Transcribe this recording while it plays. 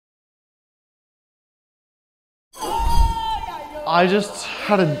I just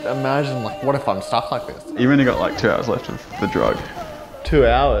had to imagine, like, what if I'm stuck like this? You've only got like 2 hours left of the drug. 2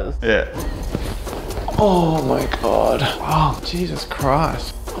 hours? Yeah. Oh my God. Oh, Jesus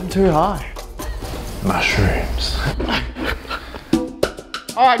Christ. I'm too high. Mushrooms.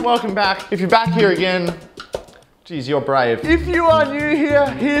 All right, welcome back. If you're back here again, geez, you're brave. If you are new here,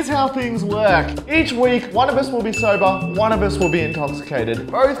 here's how things work. Each week, one of us will be sober, one of us will be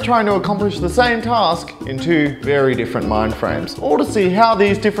intoxicated, both trying to accomplish the same task in 2 very different mind frames, all to see how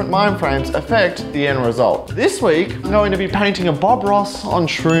these different mind frames affect the end result. This week, I'm going to be painting a Bob Ross on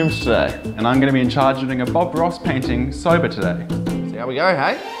shrooms today. And I'm going to be in charge of doing a Bob Ross painting sober today. See how we go,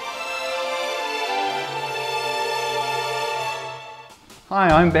 hey? Hi,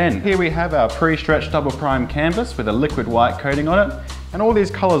 I'm Ben. Here we have our pre-stretched double prime canvas with a liquid white coating on it, and all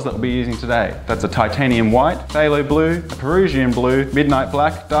these colours that we'll be using today. That's a titanium white, phthalo blue, a Perusian blue, midnight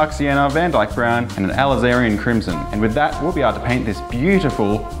black, dark sienna, Van Dyke brown, and an alizarian crimson. And with that, we'll be able to paint this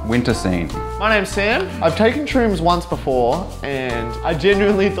beautiful winter scene. My name's Sam. I've taken shrooms once before, and I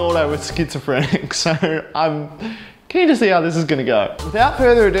genuinely thought I was schizophrenic, so I'm keen to see how this is gonna go. Without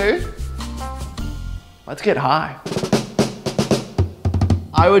further ado, let's get high.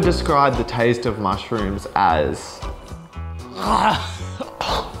 I would describe the taste of mushrooms as...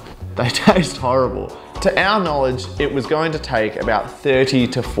 they taste horrible. To our knowledge, it was going to take about 30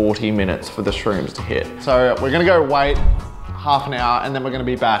 to 40 minutes for the shrooms to hit. So we're gonna go wait half an hour and then we're gonna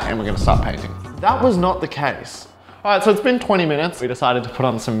be back and we're gonna start painting. That was not the case. All right, so it's been 20 minutes. We decided to put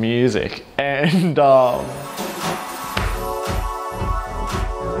on some music and I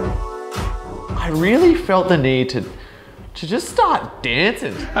really felt the need to just start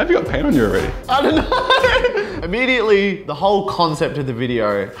dancing. Have you got paint on you already? I don't know. Immediately, the whole concept of the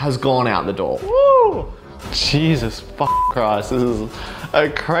video has gone out the door. Woo! Jesus Christ, this is a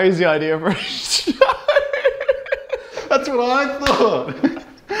crazy idea for a show. That's what I thought.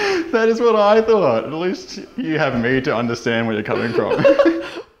 That is what I thought. At least you have me to understand where you're coming from.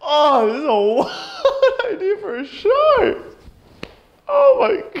 Oh, this is a wild idea for a show. Oh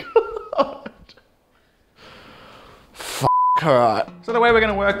my God. All right. So the way we're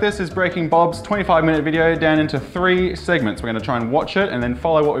going to work this is breaking Bob's 25-minute video down into 3 segments. We're going to try and watch it and then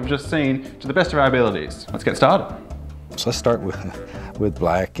follow what we've just seen to the best of our abilities. Let's get started. So let's start with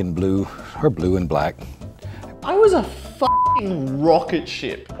black and blue, or blue and black. I was a fucking rocket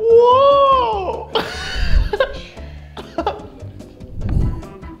ship. Whoa!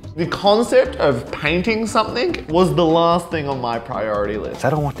 The concept of painting something was the last thing on my priority list. I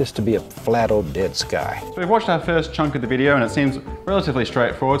don't want this to be a flat old dead sky. So we've watched our first chunk of the video and it seems relatively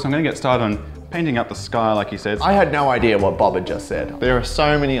straightforward, so I'm going to get started on painting up the sky like he said. I had no idea what Bob had just said. There are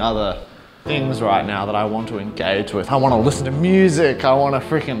so many other things right now that I want to engage with. I want to listen to music. I want to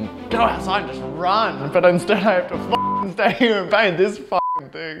freaking go outside and just run. But instead I have to fucking stay here and paint this fucking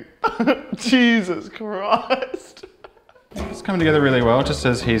thing. Jesus Christ. It's coming together really well. It just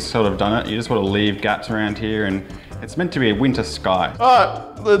says he's sort of done it. You just want to leave gaps around here and it's meant to be a winter sky. All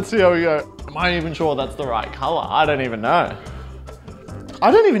right, let's see how we go. Am I even sure that's the right color? I don't even know. I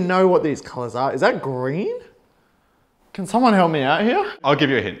don't even know what these colors are. Is that green? Can someone help me out here? I'll give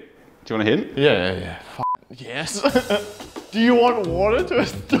you a hint. Do you want a hint? Yeah. Yes. Do you want water to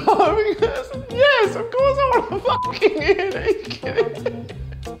stop this? Yes, of course I want a fucking hint. Are you kidding?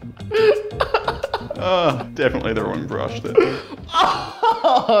 Oh, definitely the wrong brush there.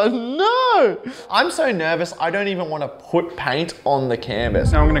 Oh no! I'm so nervous, I don't even want to put paint on the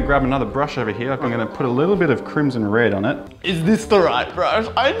canvas. Now I'm going to grab another brush over here. I'm going to put a little bit of crimson red on it. Is this the right brush?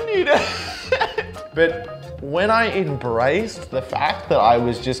 I need it. But when I embraced the fact that I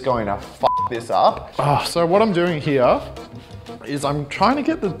was just going to fuck this up. Oh, so what I'm doing here is I'm trying to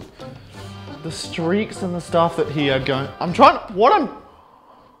get the streaks and the stuff that he are going.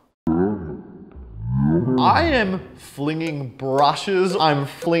 I am flinging brushes. I'm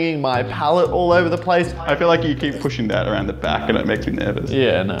flinging my palette all over the place. I feel like you keep pushing that around the back and it makes me nervous.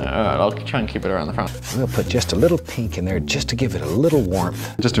 Yeah, no, all right, I'll try and keep it around the front. We'll put just a little pink in there just to give it a little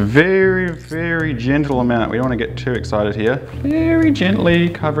warmth. Just a very, very gentle amount. We don't want to get too excited here. Very gently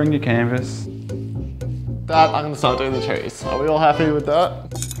covering your canvas. That, I'm gonna start doing the trees. Are we all happy with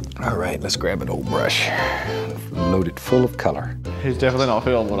that? All right, let's grab an old brush. Load it full of color. He's definitely not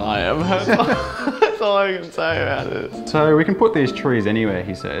feeling what I am. That's all I can say about this. So we can put these trees anywhere,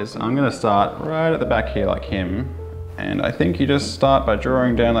 he says. I'm gonna start right at the back here like him. And I think you just start by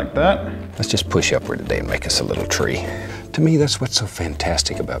drawing down like that. Let's just push upward today and make us a little tree. To me, that's what's so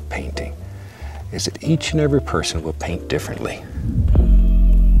fantastic about painting, is that each and every person will paint differently.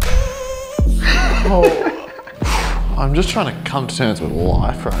 Oh. I'm just trying to come to terms with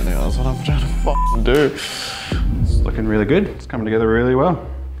life right now. That's what I'm trying to fucking do. It's looking really good. It's coming together really well.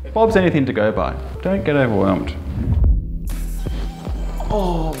 Bob's anything to go by. Don't get overwhelmed.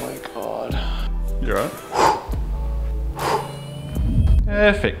 Oh my God. You alright?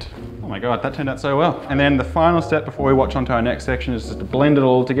 Perfect. Oh my God, that turned out so well. And then the final step before we watch on to our next section is just to blend it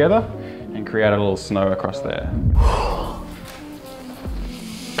all together and create a little snow across there.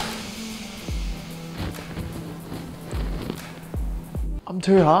 I'm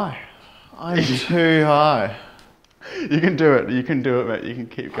too high. I'm too high. You can do it, mate. You can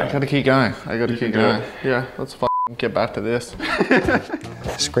keep going. I gotta keep going. I gotta keep going. Yeah, let's get back to this.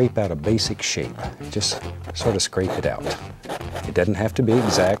 Scrape out a basic shape. Just sort of scrape it out. It doesn't have to be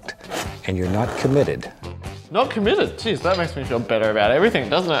exact, and you're not committed. Not committed? Jeez, that makes me feel better about everything,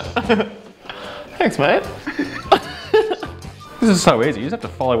 doesn't it? Thanks, mate. This is so easy. You just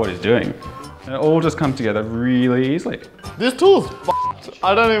have to follow what he's doing. And it all just comes together really easily. This tool's f***ed.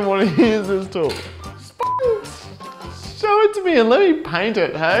 I don't even want to use this tool. Just show it to me and let me paint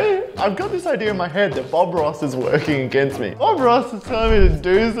it, hey? I've got this idea in my head that Bob Ross is working against me. Bob Ross is telling me to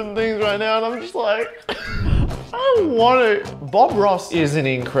do some things right now and I'm just like, I don't want to. Bob Ross is an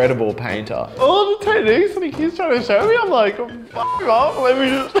incredible painter. All the techniques that he keeps trying to show me, I'm like, fuck off, let me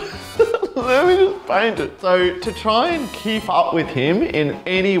just paint it. So to try and keep up with him in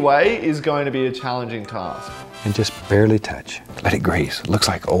any way is going to be a challenging task. And just barely touch. Let it graze. It looks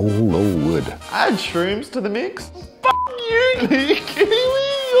like old wood. Add shrooms to the mix? Fuck you! Are you kidding me?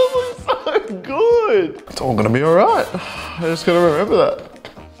 Yours looks so good. It's all gonna be all right. I just gotta remember that.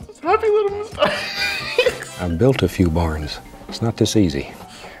 Just happy little mistakes. I've built a few barns. It's not this easy.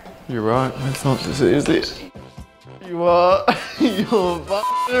 You're right. It's not this easy. You're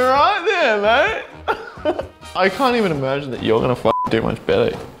fucking right there, mate. I can't even imagine that you're gonna fucking do much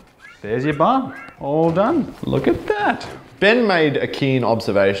better. There's your barn. All done. Look at that. Ben made a keen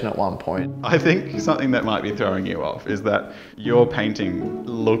observation at one point. I think something that might be throwing you off is that your painting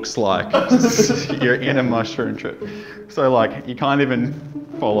looks like you're in a mushroom trip. So like, you can't even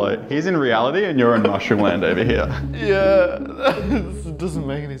follow. He's in reality and you're in mushroom land over here. Yeah, this doesn't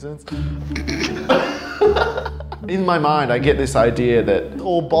make any sense. In my mind, I get this idea that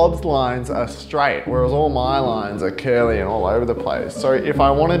all Bob's lines are straight, whereas all my lines are curly and all over the place. So if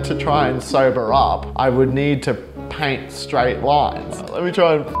I wanted to try and sober up, I would need to paint straight lines. Let me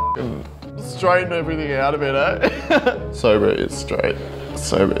try and straighten everything out a bit, eh? Sober is straight.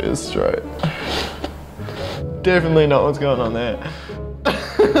 Sober is straight. Definitely not what's going on there.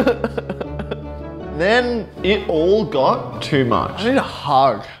 Then it all got too much. I need a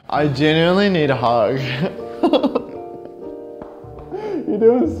hug. I genuinely need a hug. You're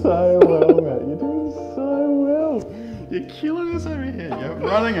doing so well, mate. You're doing so well. You're killing us over here. You're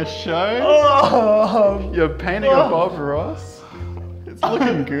running a show. Oh, You're painting a Bob Ross. It's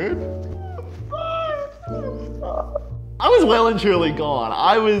looking good. I was well and truly gone.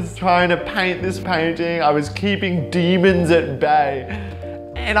 I was trying to paint this painting. I was keeping demons at bay.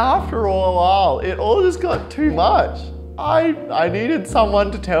 And after a while, it all just got too much. I needed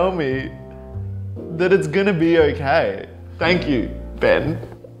someone to tell me that it's gonna be okay. Thank you, Ben.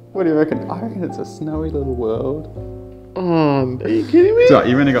 What do you reckon? I reckon it's a snowy little world. Are you kidding me? So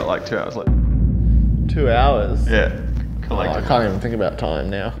you've only got like 2 hours left. 2 hours? Yeah. Oh, I can't even think about time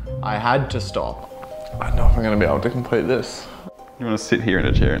now. I had to stop. I don't know if I'm gonna be able to complete this. You want to sit here in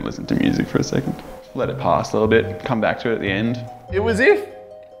a chair and listen to music for a second? Let it pass a little bit, come back to it at the end. It was if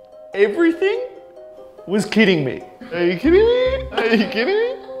everything was kidding me. Are you kidding me? Are you kidding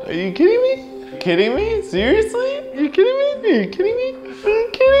me? Are you kidding me? Kidding me? Seriously? Are you kidding me? Are you kidding me? Are you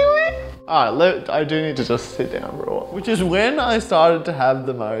kidding me? Alright, I do need to just sit down for a while. Which is when I started to have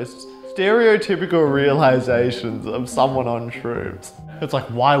the most stereotypical realizations of someone on shrooms. It's like,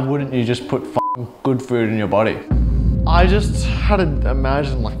 why wouldn't you just put f***ing good food in your body? I just had to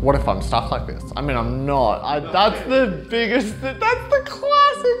imagine, like, what if I'm stuck like this? I mean, I'm not. That's the biggest, that's the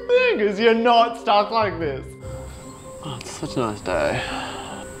classic thing, is you're not stuck like this. Oh, it's such a nice day.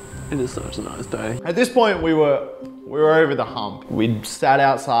 It is such a nice day. At this point, we were over the hump. We'd sat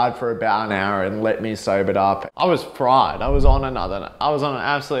outside for about an hour and let me sobered up. I was fried. I was on an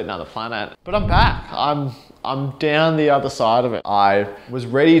absolute another planet. But I'm back. I'm down the other side of it. I was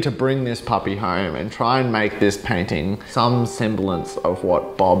ready to bring this puppy home and try and make this painting some semblance of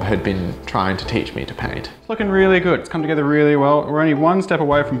what Bob had been trying to teach me to paint. It's looking really good. It's come together really well. We're only one step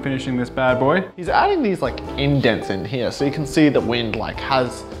away from finishing this bad boy. He's adding these like indents in here so you can see the wind like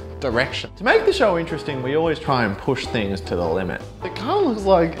has direction. To make the show interesting, we always try and push things to the limit. It kind of looks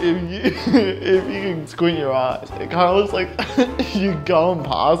like, if you can squint your eyes, it kind of looks like you're going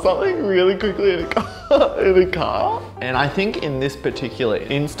past something really quickly in a car. And I think in this particular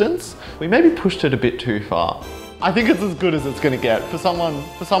instance, we maybe pushed it a bit too far. I think it's as good as it's gonna get for someone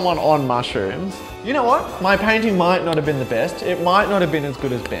on mushrooms. You know what? My painting might not have been the best. It might not have been as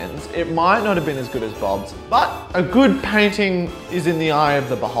good as Ben's. It might not have been as good as Bob's. But a good painting is in the eye of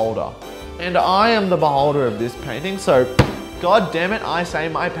the beholder. And I am the beholder of this painting, so God damn it, I say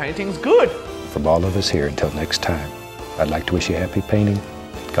my painting's good. From all of us here, until next time, I'd like to wish you happy painting.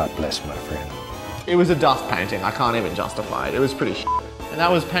 God bless, my friend. It was a dust painting. I can't even justify it. It was pretty shit. And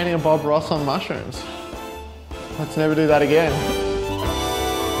that was painting a Bob Ross on mushrooms. Let's never do that again.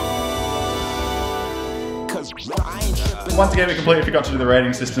 Once again, we completely forgot to do the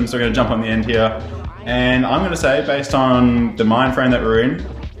rating system, so we're going to jump on the end here. And I'm going to say, based on the mind frame that we're in,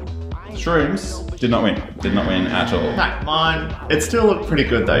 Shrooms did not win. Did not win at all. No, mine. It still looked pretty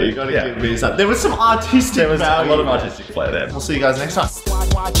good though. You got to give me that. There was some artistic value. There was a lot of artistic flair there. We'll see you guys next time.